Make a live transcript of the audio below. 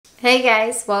Hey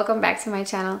guys, welcome back to my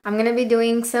channel. I'm gonna be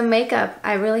doing some makeup.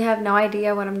 I really have no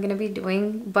idea what I'm gonna be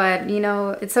doing, but you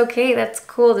know, it's okay. That's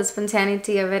cool. The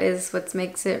spontaneity of it is what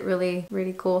makes it really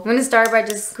cool. I'm gonna start by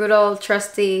just good old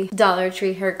trusty Dollar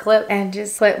Tree hair clip and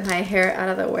just clip my hair out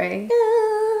of the way.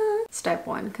 Step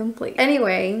one complete.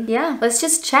 Anyway, yeah, let's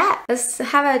just chat. Let's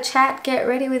have a chat, get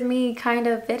ready with me kind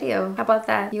of video. How about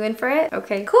that? You in for it?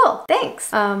 Okay, cool.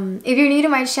 Thanks. If you're new to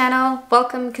my channel,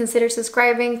 welcome. Consider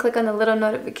subscribing. Click on the little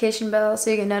notification bell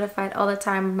so you get notified all the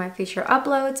time of my future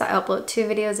uploads. I upload 2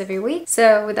 videos every week.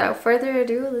 So without further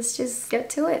ado, let's just get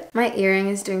to it. My earring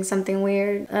is doing something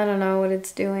weird. I don't know what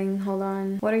it's doing. Hold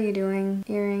on. What are you doing?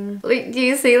 Earring. Wait, do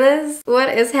you see this? What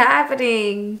is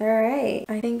happening? All right.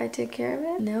 I think I took care of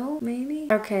it. No? Maybe?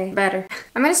 Okay, better.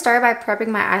 I'm gonna start by prepping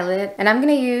my eyelid, and I'm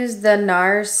gonna use the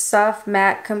NARS Soft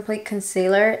Matte Complete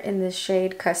Concealer in the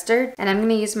shade Custard, and I'm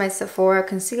gonna use my Sephora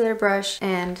concealer brush,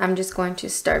 and I'm just going to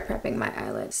start prepping my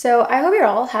eyelid. So I hope you're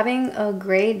all having a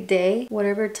great day,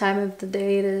 whatever time of the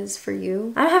day it is for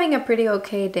you. I'm having a pretty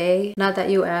okay day. Not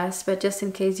that you asked, but just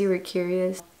in case you were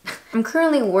curious. I'm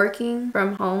currently working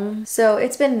from home, so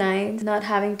it's been nice not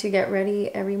having to get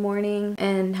ready every morning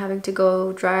and having to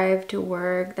go drive to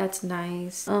work. That's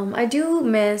nice. I do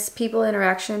miss people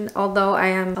interaction, although I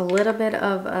am a little bit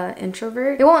of an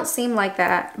introvert. It won't seem like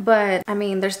that, but I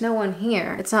mean, there's no one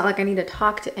here. It's not like I need to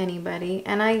talk to anybody,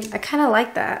 and I kind of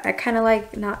like that. I kind of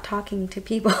like not talking to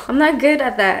people. I'm not good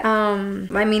at that.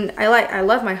 I mean, I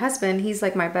love my husband. He's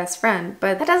like my best friend,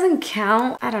 but that doesn't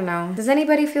count. I don't know. Does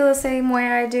anybody feel the same way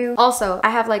I do? Also, I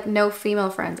have like no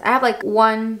female friends. I have like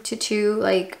 1 to 2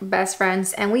 like best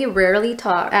friends, and we rarely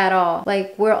talk at all.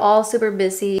 Like, we're all super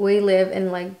busy. We live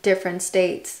in like different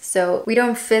states, so we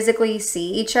don't physically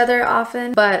see each other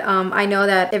often, but I know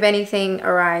that if anything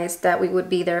arises, that we would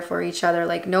be there for each other,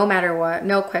 like no matter what,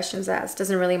 no questions asked.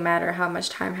 Doesn't really matter how much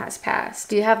time has passed.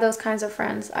 Do you have those kinds of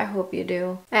friends? I hope you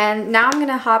do. And now I'm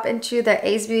gonna hop into the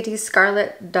Ace Beauty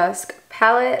Scarlet Dusk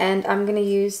palette, and I'm gonna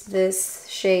use this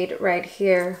shade right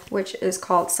here, which is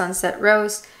called Sunset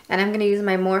Rose, and I'm gonna use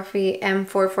my Morphe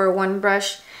M441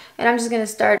 brush, and I'm just gonna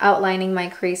start outlining my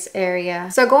crease area.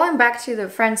 So going back to the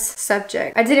friend's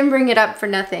subject, I didn't bring it up for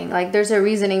nothing. Like, there's a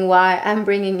reasoning why I'm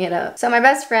bringing it up. So my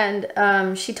best friend,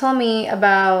 she told me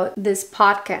about this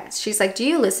podcast. She's like, do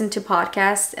you listen to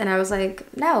podcasts? And I was like,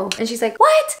 no. And she's like,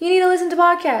 what? You need to listen to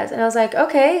podcasts. And I was like,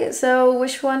 okay, so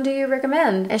which one do you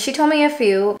recommend? And she told me a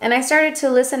few, and I started to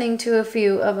listening to a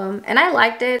few of them, and I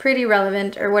liked it, pretty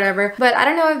relevant or whatever. But I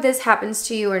don't know if this happens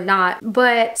to you or not,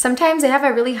 but sometimes they have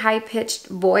a really high-pitched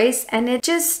voice, and it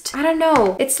just, I don't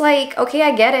know. It's like, okay,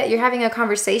 I get it. You're having a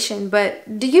conversation,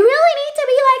 but do you really need to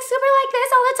be like super like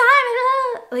this all the time?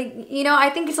 Like, you know, I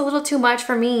think it's a little too much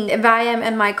for me if I am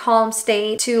in my calm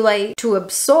state to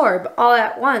absorb all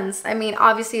at once. I mean,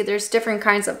 obviously there's different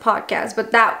kinds of podcasts,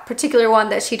 but that particular one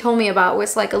that she told me about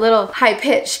was like a little high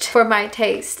pitched for my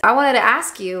taste. I wanted to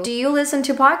ask you, do you listen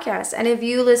to podcasts? And if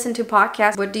you listen to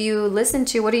podcasts, what do you listen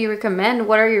to? What do you recommend?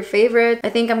 What are your favorites? I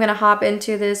think I'm gonna hop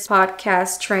into this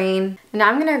podcast train. Now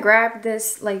I'm gonna grab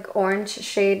this like orange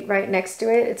shade right next to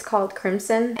it. It's called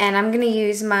Crimson, and I'm gonna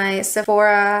use my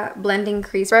Sephora blending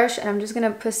crease brush, and I'm just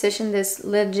gonna position this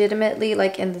legitimately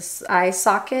like in this eye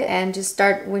socket and just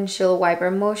start windshield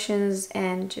wiper motions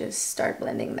and just start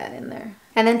blending that in there.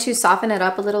 And then to soften it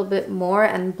up a little bit more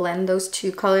and blend those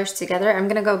 2 colors together, I'm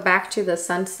gonna go back to the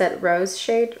Sunset Rose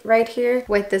shade right here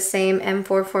with the same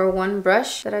M441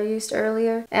 brush that I used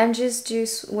earlier, and just do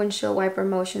windshield wiper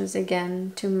motions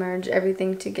again to merge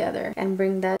everything together and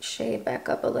bring that shade back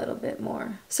up a little bit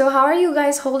more. So how are you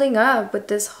guys holding up with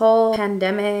this whole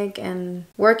pandemic and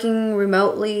working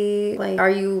remotely? Like, are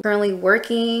you currently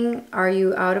working? Are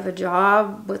you out of a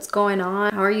job? What's going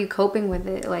on? How are you coping with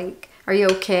it? Like, are you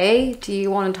okay? Do you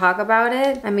want to talk about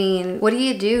it? I mean, what do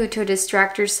you do to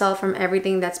distract yourself from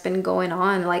everything that's been going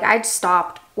on? Like, I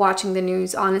stopped watching the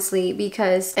news, honestly,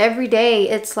 because every day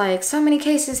it's like so many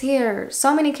cases here,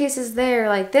 so many cases there,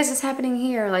 like this is happening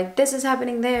here, like this is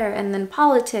happening there, and then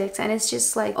politics, and it's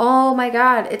just like, oh my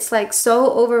god, it's like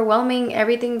so overwhelming,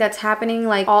 everything that's happening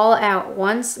like all at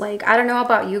once. Like, I don't know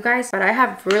about you guys, but I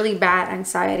have really bad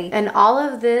anxiety, and all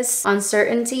of this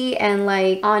uncertainty and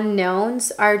like unknowns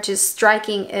are just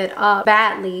striking it up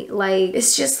badly. Like,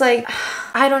 it's just like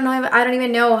I don't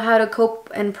even know how to cope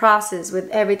and process with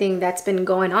everything that's been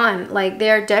going on. Like,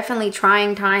 they're definitely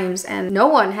trying times, and no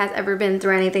one has ever been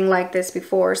through anything like this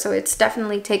before, so it's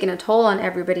definitely taken a toll on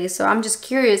everybody. So I'm just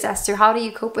curious as to how do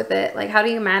you cope with it? Like, how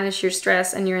do you manage your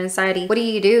stress and your anxiety? What do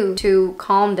you do to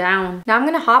calm down? Now I'm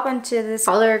gonna hop into this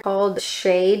color called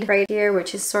Shade right here,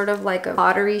 which is sort of like a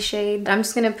pottery shade. I'm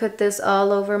just gonna put this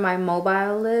all over my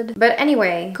mobile lid. But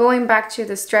anyway, going back to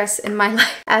the stress in my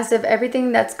life, as if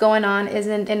everything that's going on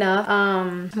isn't enough,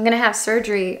 I'm gonna have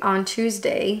surgery on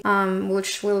Tuesday,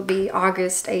 which will be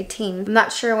August 18th. I'm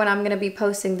not sure when I'm gonna be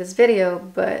posting this video,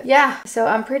 but yeah, so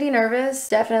I'm pretty nervous,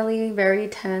 definitely very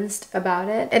tensed about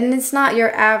it. And it's not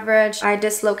your average I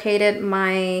dislocated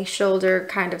my shoulder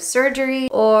kind of surgery,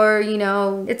 or you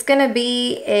know, it's gonna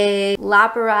be a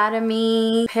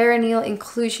laparotomy, perineal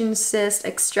inclusion cyst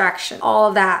extraction, all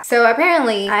of that. So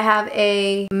apparently I have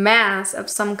a mass of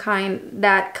some kind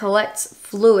that collects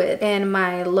fluid in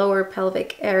my lower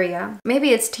pelvic area.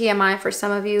 Maybe it's TMI for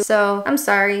some of you, so I'm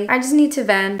sorry. I just need to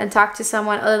vent and talk to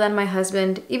someone other than my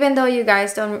husband, even though you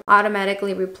guys don't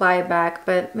automatically reply back,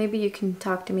 but maybe you can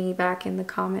talk to me back in the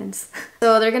comments.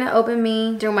 So they're gonna open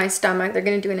me through my stomach. They're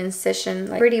gonna do an incision,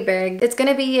 like pretty big. It's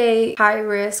gonna be a high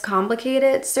risk,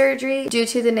 complicated surgery due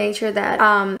to the nature that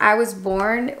I was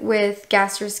born with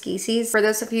gastroschisis. For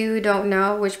those of you who don't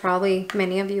know, which probably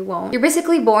many of you won't, you're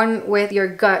basically born with your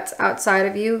guts outside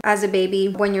of you as a baby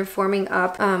when you're forming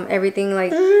up, everything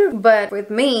like, but with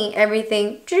me,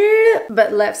 everything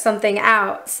but left something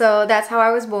out. So that's how I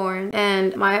was born,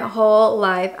 and my whole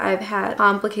life I've had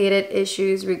complicated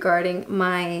issues regarding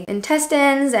my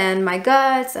intestines and my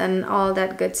guts and all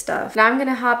that good stuff. Now I'm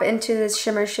gonna hop into this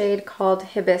shimmer shade called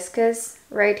Hibiscus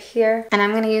right here, and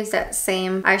I'm gonna use that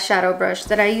same eyeshadow brush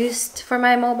that I used for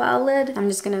my mobile lid. I'm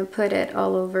just gonna put it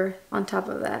all over on top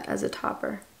of that as a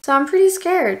topper. So I'm pretty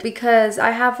scared because I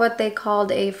have what they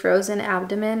called a frozen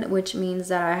abdomen, which means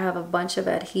that I have a bunch of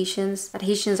adhesions.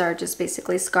 Adhesions are just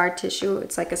basically scar tissue.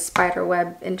 It's like a spider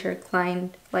web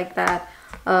intertwined like that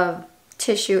of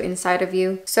tissue inside of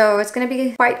you. So it's going to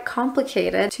be quite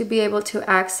complicated to be able to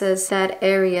access that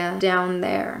area down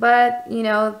there. But you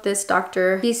know, this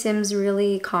doctor, he seems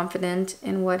really confident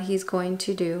in what he's going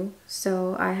to do.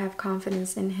 So I have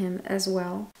confidence in him as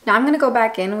well. Now I'm going to go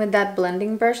back in with that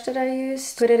blending brush that I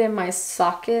used, put it in my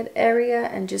socket area,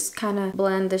 and just kind of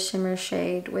blend the shimmer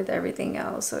shade with everything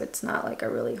else so it's not like a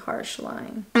really harsh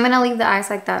line. I'm going to leave the eyes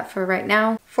like that for right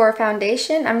now. For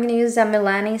foundation, I'm going to use the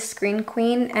Milani Screen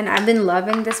Queen, and I've been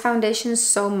loving this foundation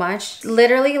so much.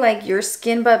 Literally like your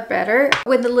skin but better,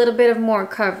 with a little bit of more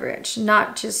coverage,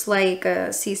 not just like a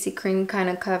CC cream kind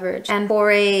of coverage. And for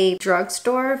a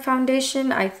drugstore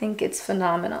foundation, I think it's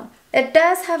phenomenal. It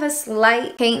does have a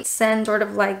slight paint scent, sort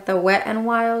of like the Wet n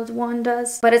Wild one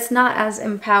does, but it's not as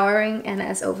empowering and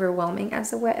as overwhelming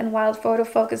as the Wet n Wild Photo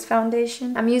Focus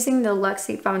foundation. I'm using the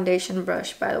Luxie foundation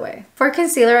brush, by the way. For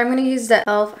concealer, I'm going to use the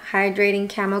e.l.f.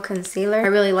 Hydrating Camo Concealer. I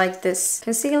really like this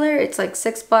concealer. It's like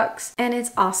 $6 and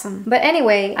it's awesome. But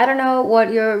anyway, I don't know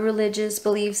what your religious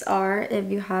beliefs are,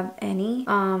 if you have any.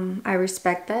 I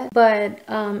respect that. But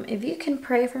if you can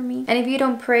pray for me, and if you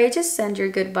don't pray, just send your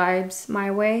good vibes my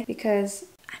way, because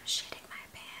I'm shitting my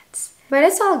pants. But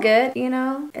it's all good, you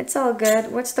know? It's all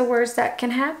good. What's the worst that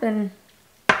can happen?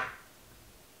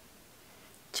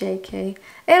 JK.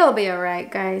 It'll be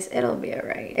alright, guys. It'll be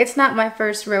alright. It's not my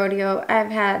first rodeo.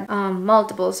 I've had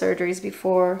multiple surgeries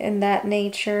before in that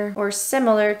nature or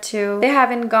similar to. They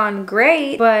haven't gone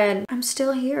great, but I'm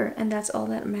still here, and that's all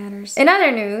that matters. In other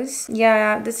news,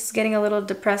 yeah, this is getting a little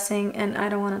depressing and I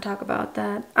don't want to talk about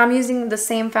that. I'm using the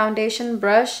same foundation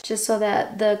brush just so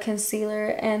that the concealer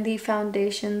and the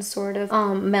foundation sort of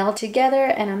melt together,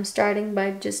 and I'm starting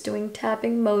by just doing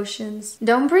tapping motions.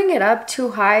 Don't bring it up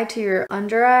too high to your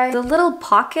under eye. The little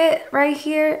pocket right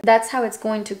here, that's how it's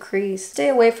going to crease. Stay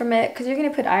away from it because you're going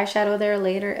to put eyeshadow there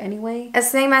later anyway.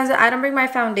 As same as I don't bring my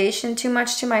foundation too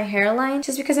much to my hairline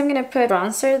just because I'm going to put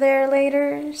bronzer there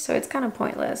later, so it's kind of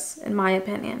pointless in my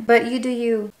opinion. But you do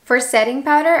you. For setting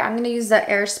powder, I'm going to use the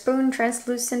Air Spoon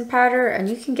translucent powder, and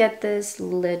you can get this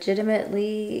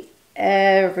legitimately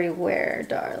everywhere,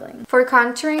 darling. For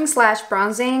contouring slash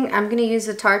bronzing, I'm gonna use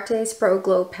the Tarte's Pro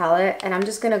Glow palette, and I'm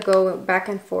just gonna go back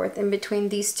and forth in between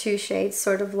these two shades,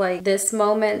 sort of like this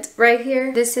moment right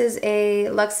here. This is a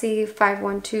Luxie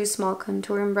 512 small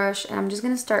contouring brush, and I'm just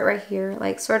gonna start right here,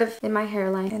 like sort of in my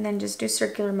hairline, and then just do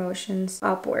circular motions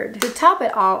upward. To top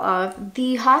it all off,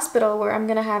 the hospital where I'm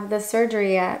gonna have the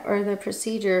surgery at, or the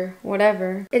procedure,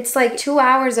 whatever, it's like 2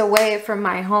 hours away from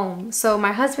my home. So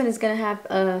my husband is gonna have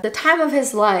the time of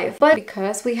his life. But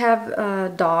because we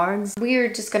have dogs, we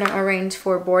are just gonna arrange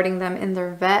for boarding them in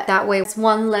their vet. That way it's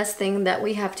one less thing that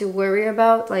we have to worry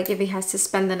about, like if he has to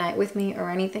spend the night with me or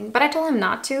anything. But I told him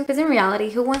not to, because in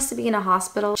reality, who wants to be in a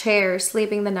hospital chair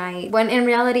sleeping the night when in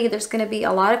reality there's gonna be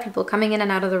a lot of people coming in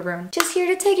and out of the room just here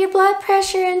to take your blood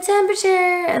pressure and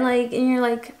temperature, and you're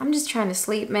like, I'm just trying to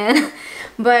sleep, man.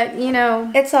 But you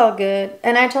know, it's all good.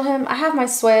 And I told him I have my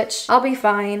Switch, I'll be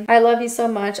fine. I love you so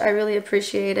much, I really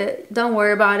appreciate it. Don't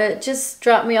worry about it, just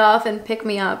drop me off and pick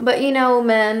me up. But you know,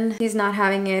 man, he's not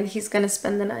having it. He's gonna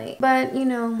spend the night. But you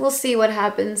know, we'll see what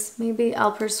happens. Maybe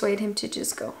I'll persuade him to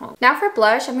just go home. Now for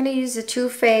blush, I'm gonna use the Too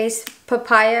Faced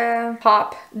Papaya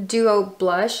Pop Duo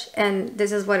Blush, and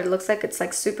this is what it looks like. It's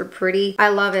like super pretty. I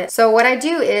love it. So what I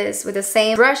do is, with the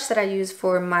same brush that I use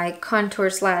for my contour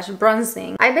slash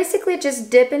bronzing, I basically just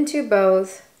dip into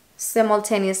both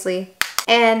simultaneously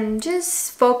and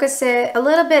just focus it a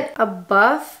little bit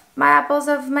above my apples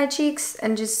of my cheeks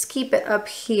and just keep it up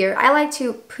here. I like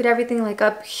to put everything like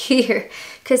up here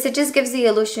because it just gives the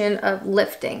illusion of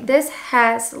lifting. This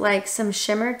has like some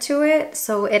shimmer to it,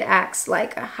 so it acts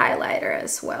like a highlighter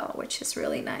as well, which is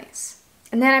really nice.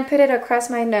 And then I put it across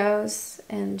my nose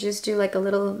and just do like a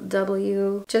little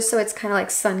W, just so it's kind of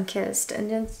like sun-kissed, and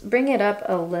just bring it up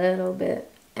a little bit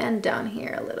and down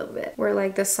here a little bit where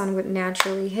like the sun would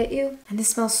naturally hit you. And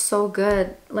this smells so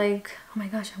good. Like, oh my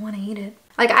gosh, I want to eat it.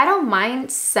 Like, I don't mind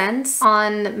scents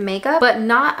on makeup, but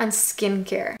not on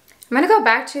skincare. I'm gonna go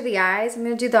back to the eyes. I'm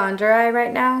gonna do the under eye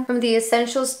right now. From the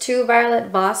Essentials 2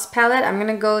 Violet Boss palette, I'm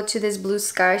gonna go to this blue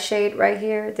sky shade right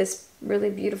here. This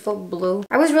really beautiful blue.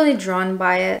 I was really drawn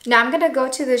by it. Now I'm gonna go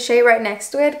to the shade right next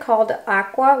to it called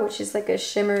Aqua, which is like a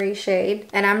shimmery shade,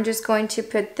 and I'm just going to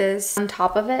put this on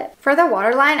top of it. For the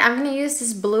waterline, I'm gonna use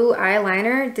this blue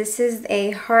eyeliner. This is a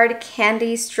hard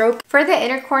candy stroke. For the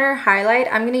inner corner highlight,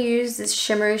 I'm gonna use this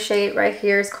shimmery shade right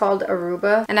here. It's called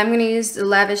Aruba, and I'm gonna use the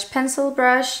Lavish pencil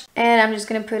brush, and I'm just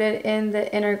gonna put it in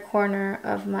the inner corner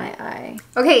of my eye.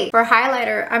 Okay, for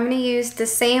highlighter, I'm gonna use the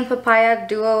same Papaya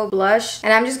Duo blush,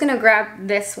 and I'm just gonna grab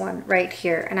this one right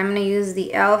here, and I'm gonna use the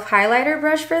e.l.f. highlighter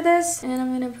brush for this, and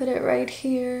I'm gonna put it right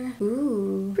here.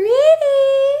 Ooh, pretty!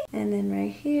 And then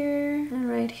right here, and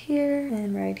right here,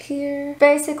 and right here.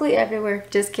 Basically everywhere.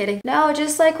 Just kidding. No,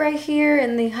 just like right here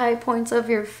in the high points of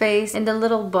your face, in the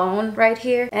little bone right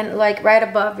here, and like right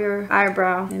above your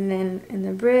eyebrow, and then in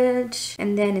the bridge,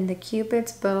 and then in the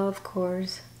Cupid's bow, of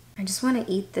course. I just want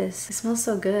to eat this. It smells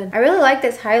so good. I really like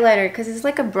this highlighter because it's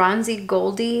like a bronzy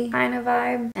goldy kind of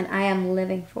vibe, and I am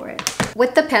living for it.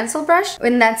 With the pencil brush,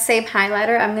 in that same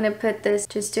highlighter, I'm going to put this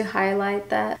just to highlight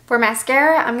that. For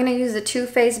mascara, I'm going to use the Too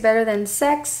Faced Better Than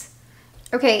Sex.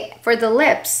 Okay, for the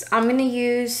lips, I'm going to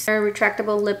use a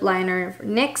retractable lip liner for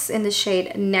NYX in the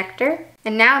shade Nectar.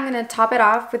 And now I'm going to top it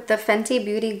off with the Fenty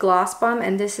Beauty Gloss Bomb,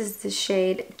 and this is the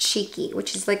shade Cheeky,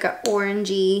 which is like an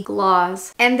orangey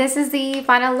gloss. And this is the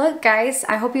final look, guys.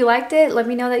 I hope you liked it. Let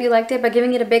me know that you liked it by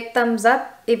giving it a big thumbs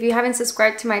up. If you haven't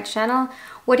subscribed to my channel,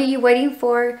 what are you waiting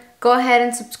for? Go ahead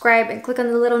and subscribe and click on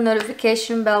the little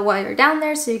notification bell while you're down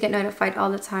there so you get notified all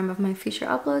the time of my future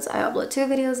uploads. I upload 2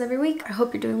 videos every week. I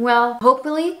hope you're doing well.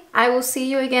 Hopefully, I will see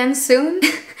you again soon.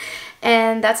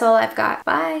 And that's all I've got.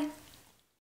 Bye!